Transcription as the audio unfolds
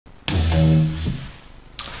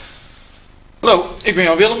Hallo, ik ben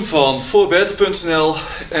Jan Willem van voorbeter.nl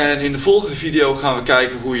en in de volgende video gaan we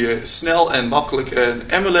kijken hoe je snel en makkelijk een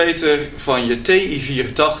emulator van je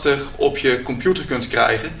TI-84 op je computer kunt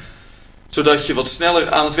krijgen, zodat je wat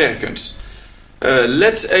sneller aan het werk kunt.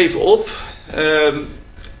 Let even op,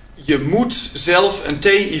 je moet zelf een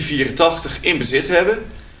TI-84 in bezit hebben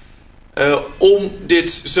om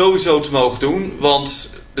dit sowieso te mogen doen, want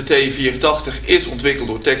de TI-84 is ontwikkeld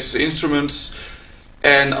door Texas Instruments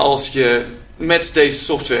en als je met deze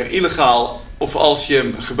software illegaal of als je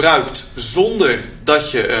hem gebruikt zonder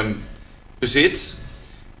dat je hem bezit,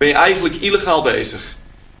 ben je eigenlijk illegaal bezig.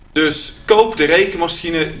 Dus koop de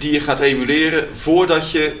rekenmachine die je gaat emuleren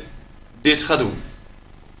voordat je dit gaat doen.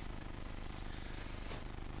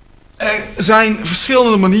 Er zijn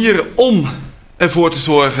verschillende manieren om ervoor te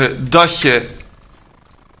zorgen dat je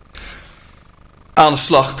aan de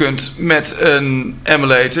slag kunt met een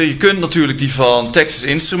emulator. Je kunt natuurlijk die van Texas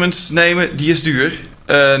Instruments nemen, die is duur.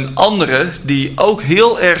 Een andere die ook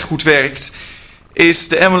heel erg goed werkt is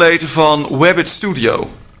de emulator van Wabbit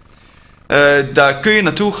Studio. Daar kun je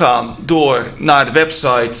naartoe gaan door naar de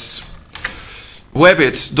website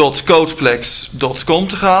wabbit.codeplex.com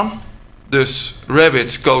te gaan. Dus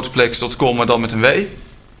rabbitcodeplex.com, maar dan met een W.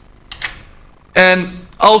 En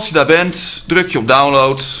als je daar bent, druk je op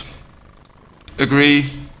download.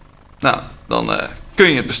 Agree. Nou, dan kun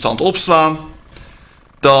je het bestand opslaan.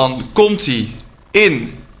 Dan komt hij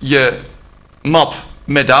in je map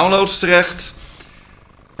met downloads terecht.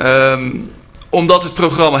 Omdat het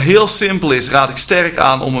programma heel simpel is, raad ik sterk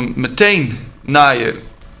aan om hem meteen naar je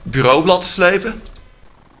bureaublad te slepen.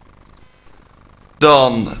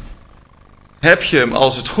 Dan heb je hem,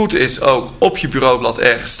 als het goed is, ook op je bureaublad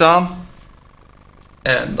ergens staan.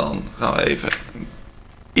 En dan gaan we even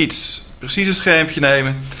iets preciezer schermpje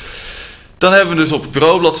nemen. Dan hebben we dus op het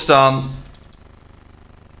bureaublad staan.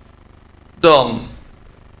 Dan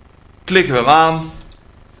klikken we hem aan.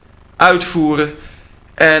 Uitvoeren.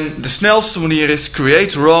 En de snelste manier is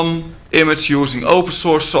create ROM image using open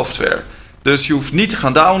source software. Dus je hoeft niet te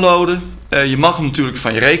gaan downloaden. Je mag hem natuurlijk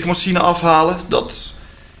van je rekenmachine afhalen. Dat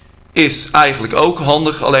is eigenlijk ook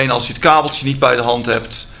handig. Alleen als je het kabeltje niet bij de hand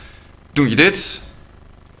hebt, doe je dit.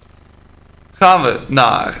 Gaan we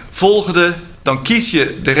naar volgende. Dan kies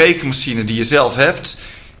je de rekenmachine die je zelf hebt.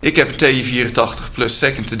 Ik heb een TI-84 plus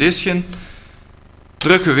second edition.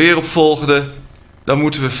 Drukken we weer op volgende. Dan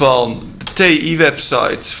moeten we van de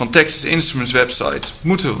TI-website, van Texas Instruments website,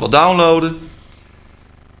 moeten we wat downloaden.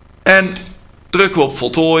 En drukken we op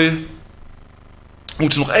voltooien. We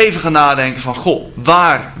moeten nog even gaan nadenken van, goh,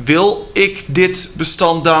 waar wil ik dit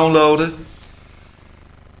bestand downloaden?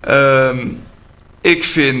 Ik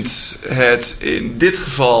vind het in dit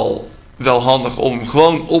geval wel handig om hem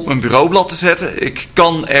gewoon op mijn bureaublad te zetten. Ik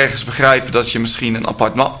kan ergens begrijpen dat je misschien een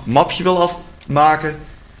apart mapje wil afmaken.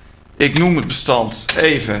 Ik noem het bestand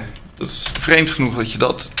even. Dat is vreemd genoeg dat je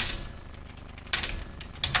dat...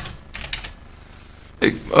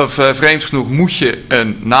 vreemd genoeg moet je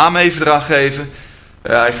een naam even eraan geven.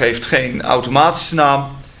 Hij geeft geen automatische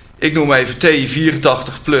naam. Ik noem even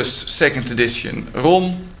TI-84 plus second edition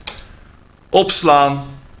ROM. Opslaan.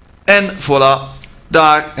 En voilà,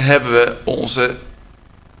 daar hebben we onze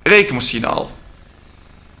rekenmachine al.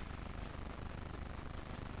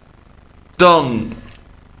 Dan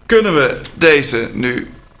kunnen we deze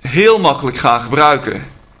nu heel makkelijk gaan gebruiken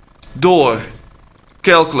door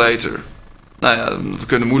calculator. Nou ja, we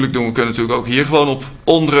kunnen moeilijk doen, we kunnen natuurlijk ook hier gewoon op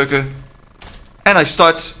ondrukken. En hij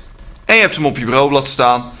start en je hebt hem op je bureaublad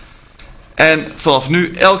staan. En vanaf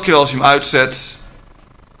nu, elke keer als je hem uitzet,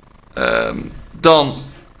 dan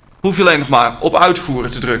hoef je alleen nog maar op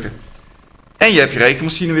uitvoeren te drukken. En je hebt je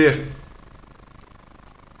rekenmachine weer.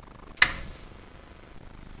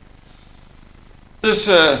 Dus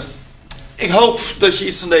ik hoop dat je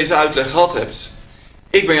iets aan deze uitleg gehad hebt.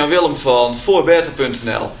 Ik ben Jan Willem van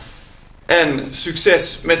voorbeter.nl. En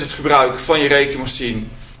succes met het gebruik van je rekenmachine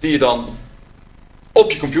die je dan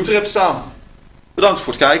op je computer hebt staan. Bedankt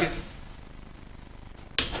voor het kijken.